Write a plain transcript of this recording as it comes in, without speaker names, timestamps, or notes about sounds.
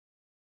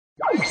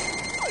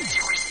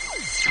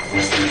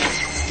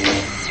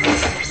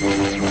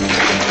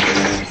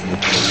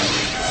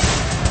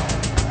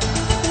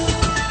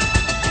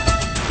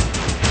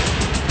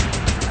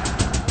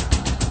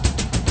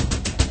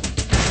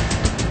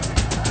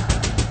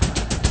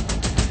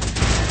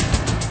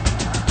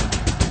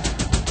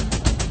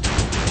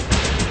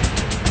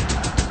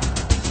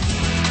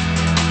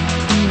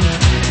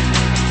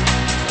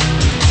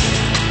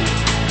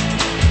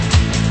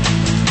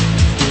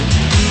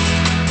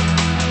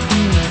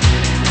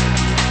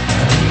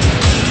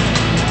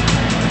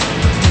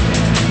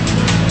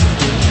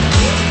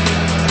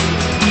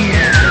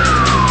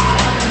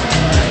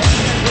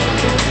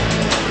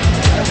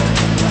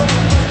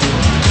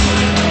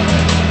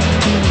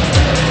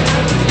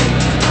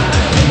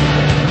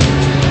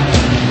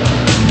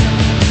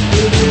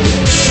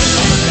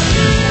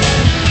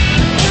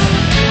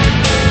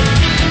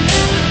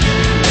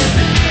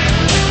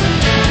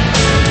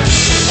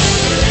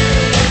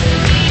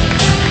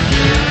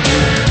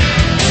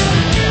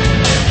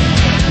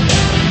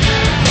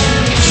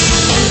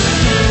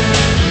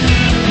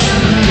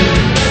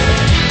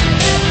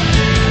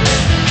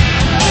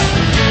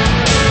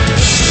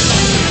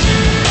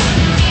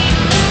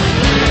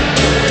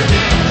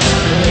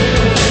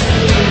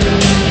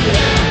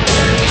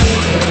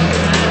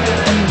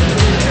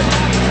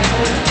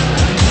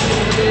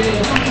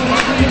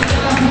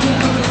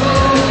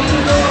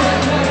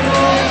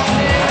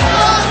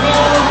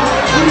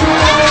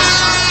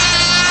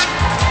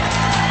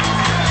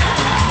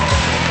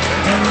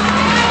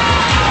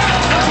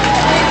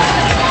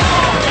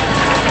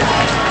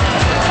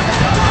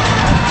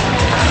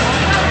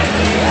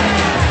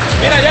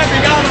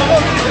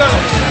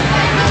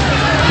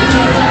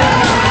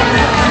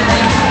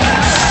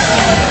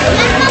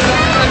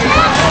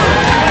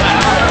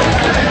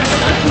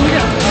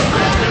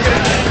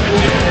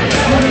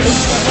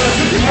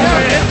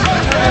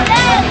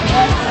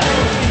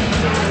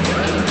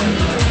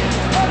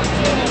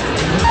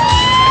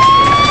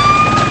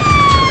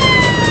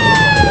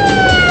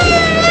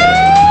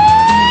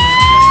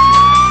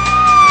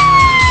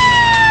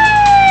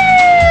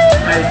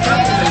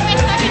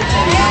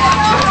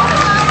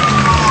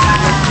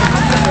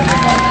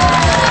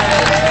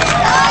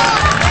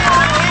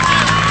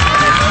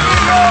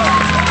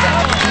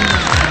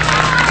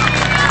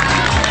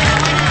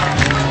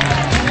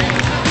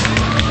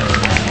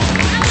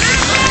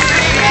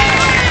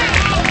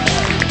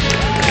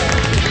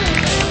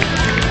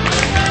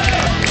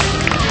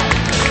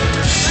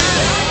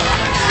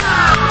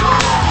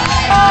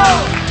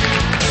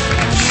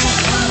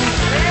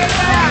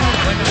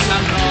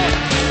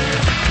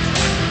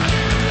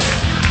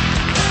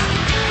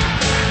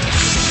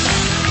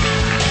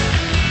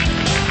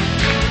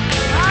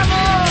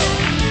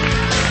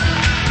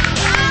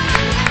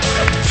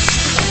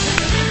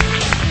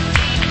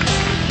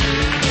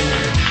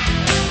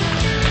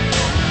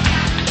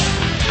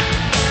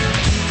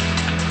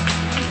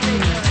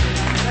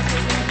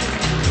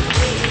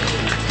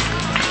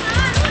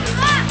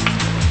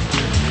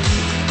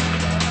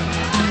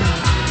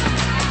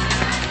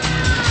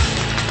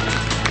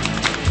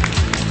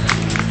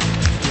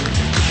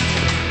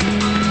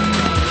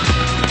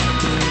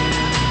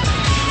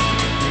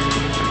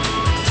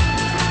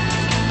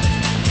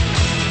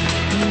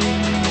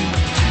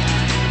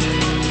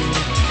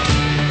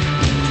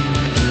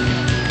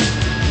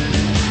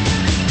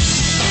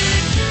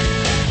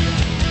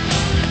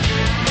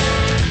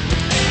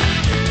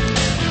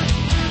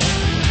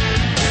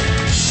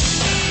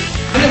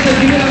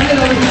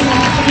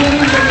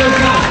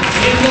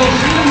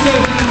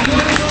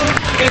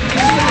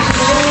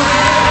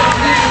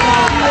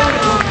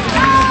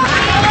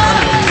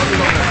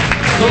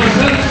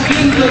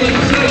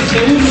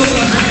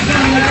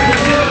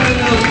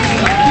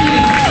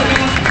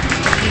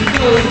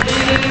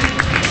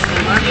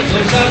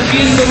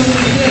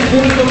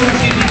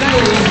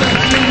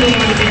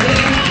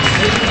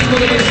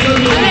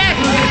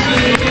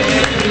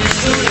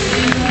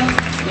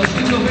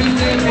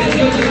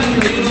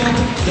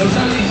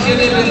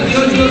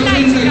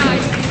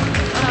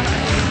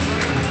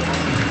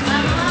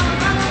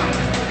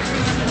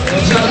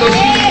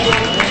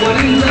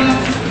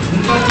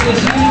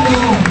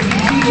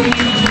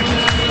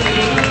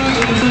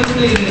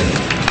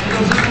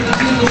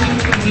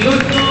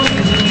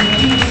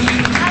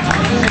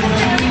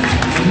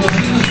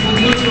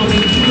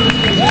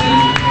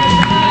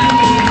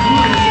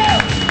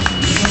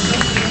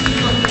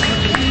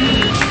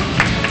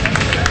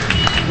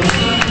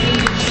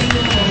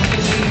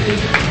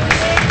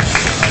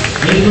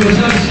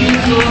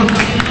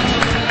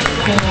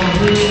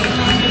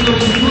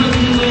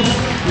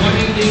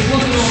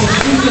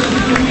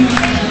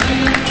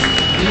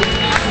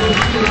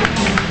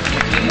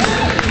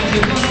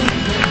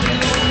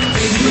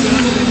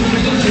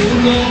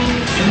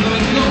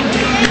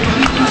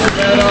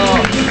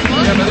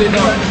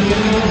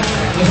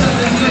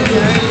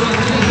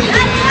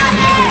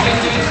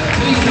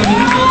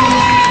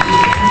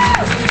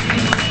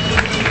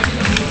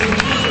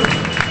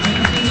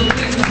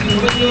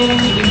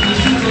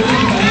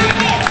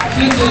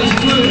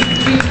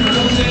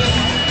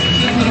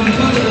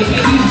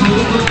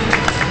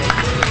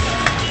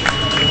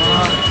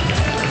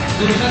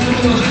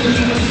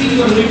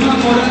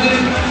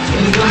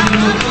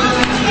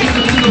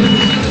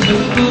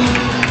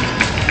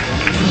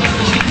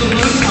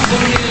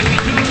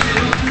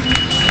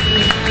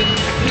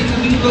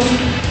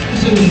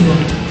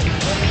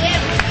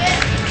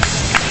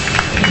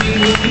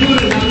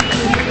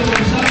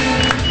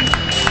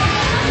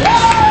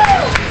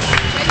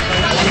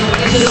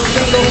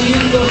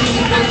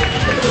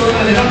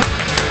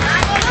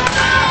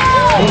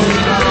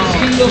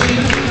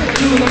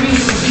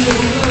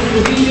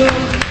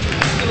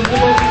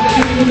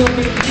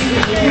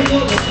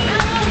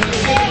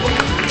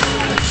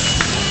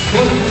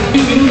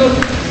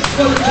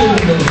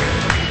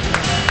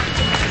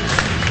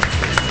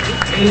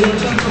El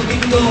dorsal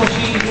 252,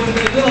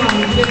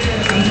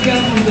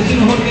 Santiago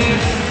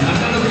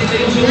marcando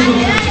 32 segundos,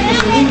 5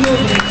 segundos,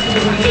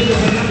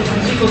 Fernando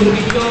Francisco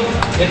Trujillo,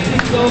 el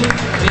Cristo,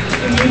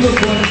 21 minutos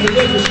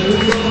 48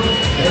 segundos,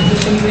 el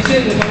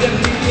 66 de Fabián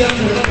Cristian,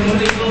 Fernando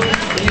Moreno,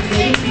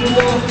 31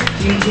 minutos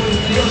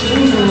 52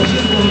 segundos,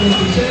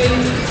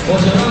 296,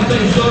 José Manuel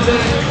Pérez Torres,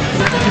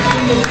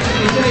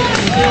 366,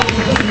 Santiago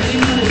González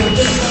Medina, de la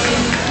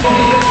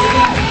Puerta,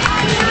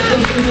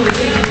 32 segundos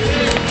de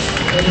 6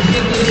 el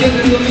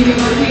 107 Domingo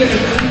Rodríguez, el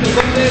Fernando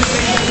Cortés,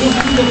 31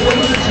 minutos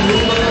 40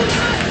 segundos.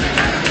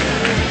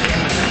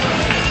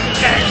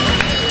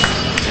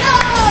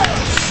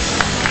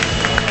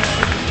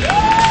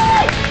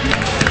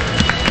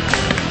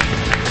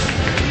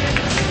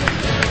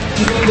 Y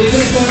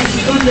tres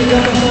participantes que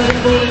han pasado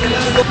por el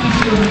largo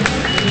piso.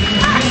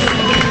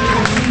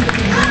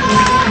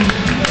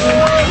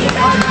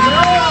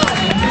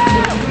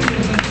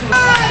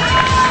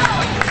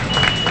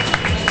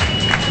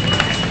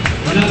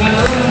 La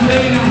ganadora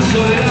reina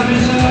sobre la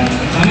mesa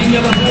también ya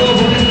ha pasado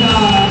por esta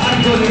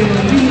arco de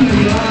Domingo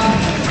que va.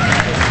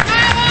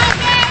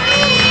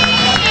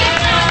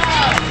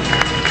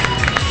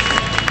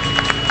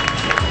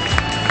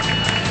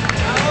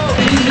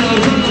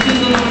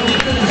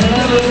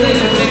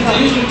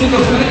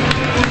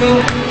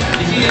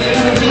 Y sigue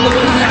llegando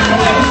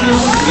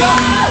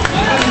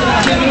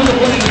 100 minutos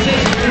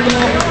 46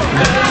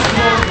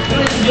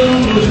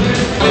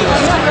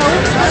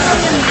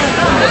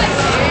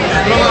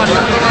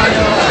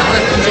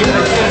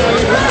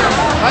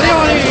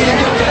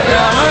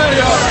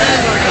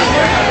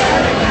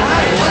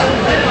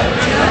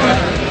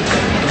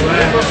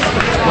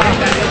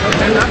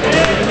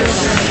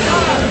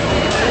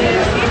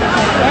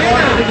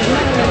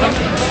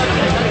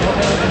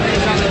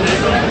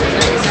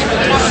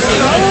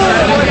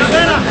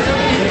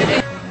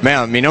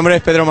 Venga, mi nombre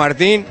es Pedro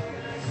Martín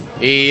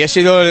y he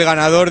sido el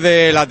ganador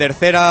de la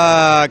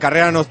tercera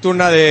carrera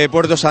nocturna de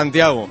Puerto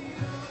Santiago.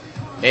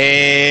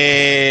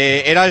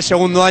 Era el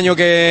segundo año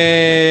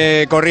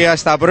que corría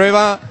esta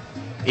prueba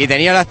y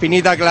tenía la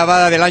espinita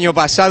clavada del año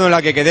pasado en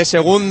la que quedé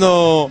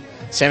segundo,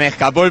 se me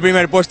escapó el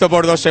primer puesto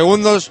por 2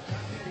 segundos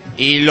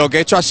y lo que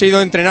he hecho ha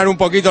sido entrenar un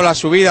poquito las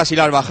subidas y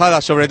las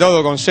bajadas, sobre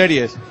todo con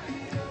series.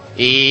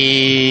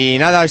 Y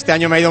nada, este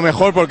año me ha ido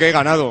mejor porque he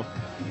ganado.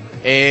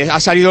 Ha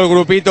salido el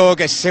grupito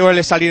que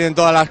suele salir en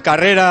todas las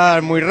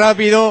carreras muy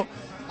rápido,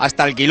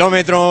 hasta el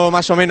kilómetro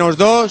más o menos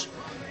 2.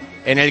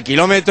 En el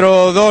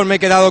kilómetro 2 me he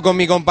quedado con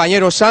mi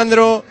compañero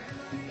Sandro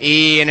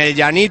y en el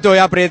llanito he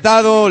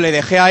apretado, le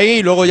dejé ahí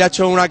y luego ya he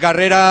hecho una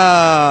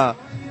carrera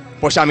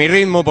pues a mi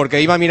ritmo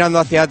porque iba mirando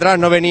hacia atrás,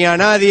 no venía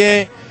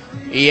nadie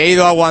y he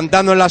ido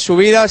aguantando en las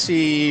subidas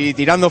y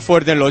tirando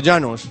fuerte en los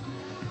llanos.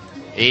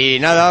 Y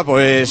nada,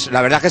 pues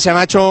la verdad es que se me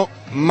ha hecho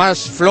más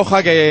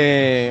floja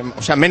que,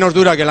 o sea, menos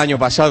dura que el año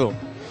pasado.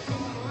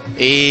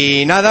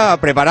 Y nada,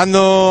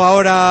 preparando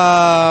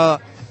ahora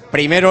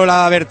primero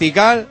la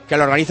vertical, que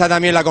la organiza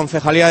también la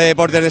Concejalía de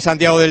Deportes de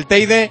Santiago del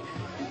Teide,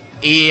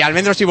 y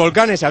Almendros y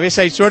Volcanes, a ver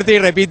si hay suerte y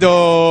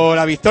repito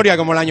la victoria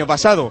como el año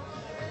pasado.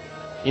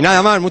 Y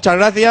nada más, muchas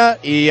gracias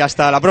y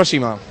hasta la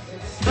próxima.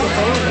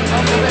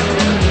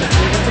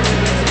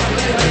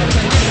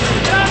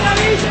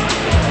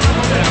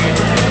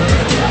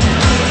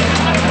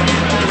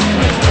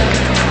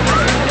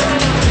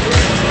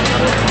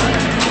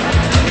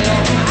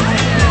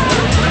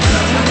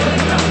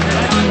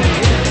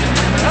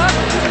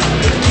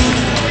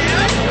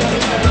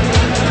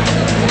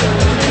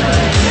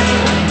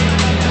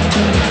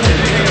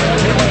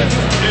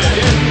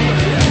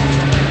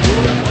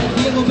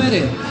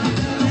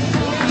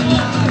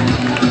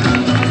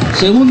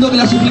 Segundo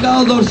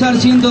clasificado, dorsal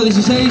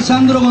 116,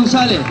 Sandro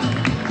González.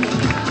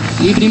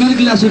 Y primer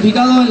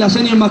clasificado en la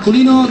senior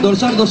masculino,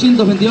 dorsal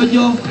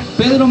 228,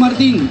 Pedro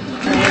Martín.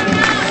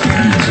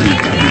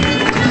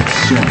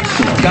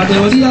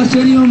 Categoría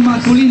senior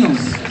masculino.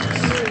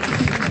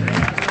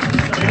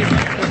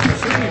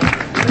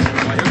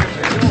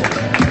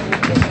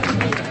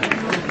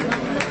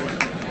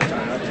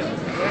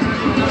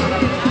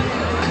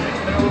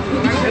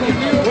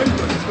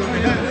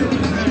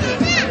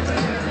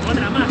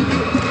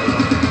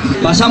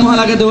 Pasamos a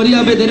la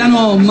categoría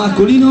veteranos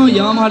masculinos y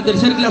llamamos al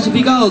tercer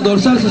clasificado,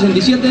 dorsal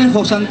 67,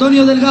 José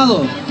Antonio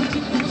Delgado.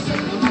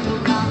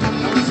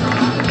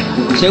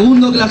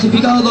 Segundo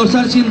clasificado,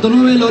 dorsal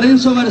 109,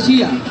 Lorenzo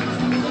García.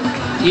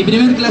 Y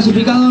primer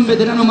clasificado en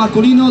veterano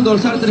masculino,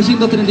 dorsal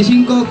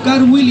 335,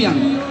 Carl William.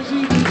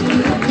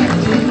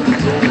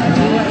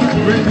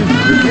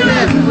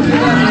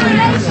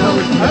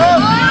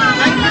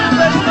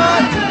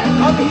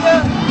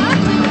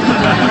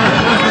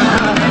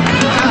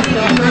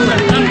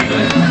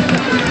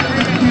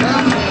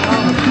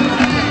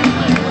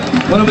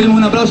 Bueno, pedimos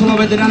un aplauso a los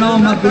veteranos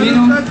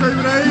masculinos.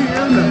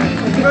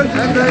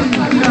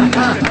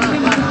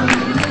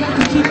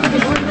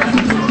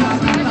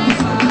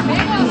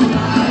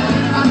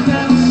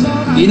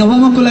 Y nos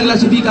vamos con la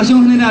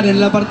clasificación general en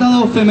el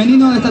apartado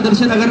femenino de esta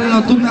tercera carrera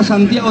nocturna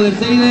Santiago del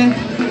Teide.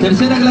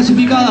 Tercera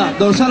clasificada,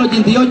 dorsal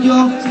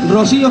 88,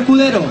 Rocío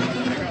Escudero.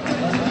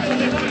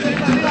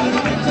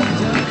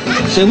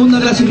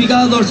 Segunda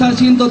clasificada, dorsal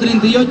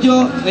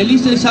 138,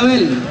 Elisa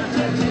Isabel.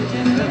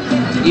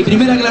 Y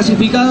primera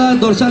clasificada,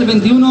 dorsal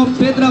 21,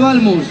 Petra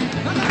Balmus.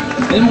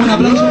 Demos un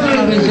aplauso para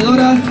las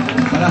vencedoras,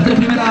 para las tres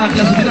primeras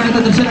clasificadas de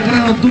esta tercera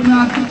carrera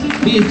nocturna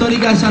vía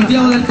histórica de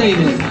Santiago del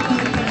Teide.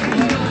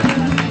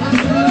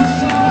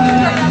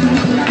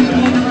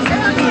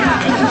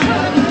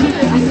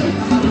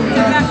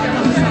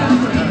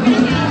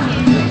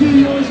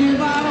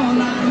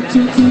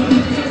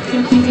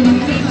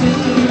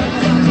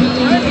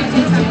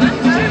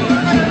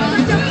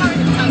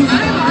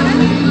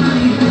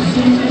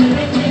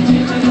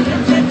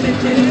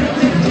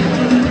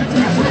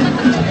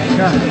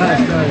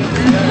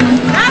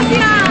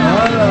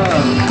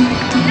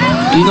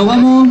 Y nos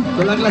vamos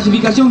con la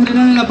clasificación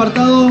general en el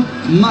apartado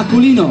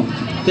masculino.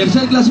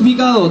 Tercer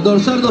clasificado,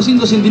 dorsal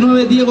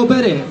 269, Diego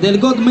Pérez, del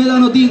GOT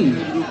Médano Team.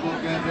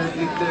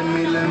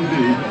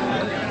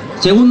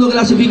 Segundo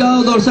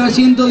clasificado, dorsal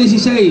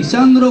 116,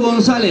 Sandro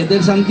González,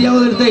 del Santiago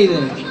del Teide.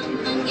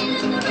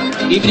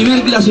 Y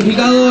primer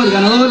clasificado, el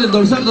ganador, el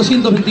dorsal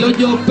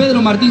 228,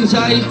 Pedro Martín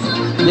Saiz,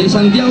 del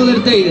Santiago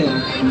del Teide.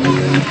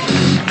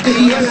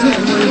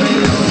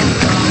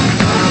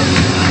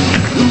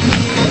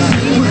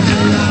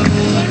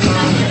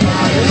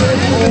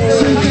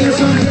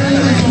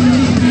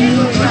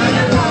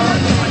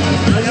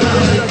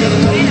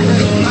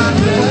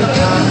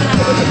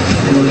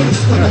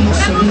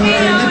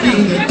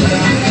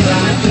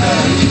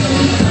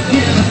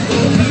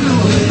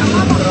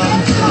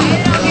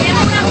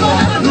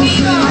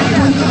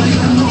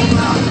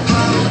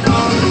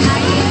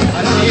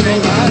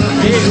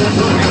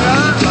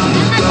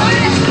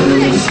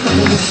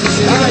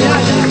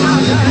 Venga.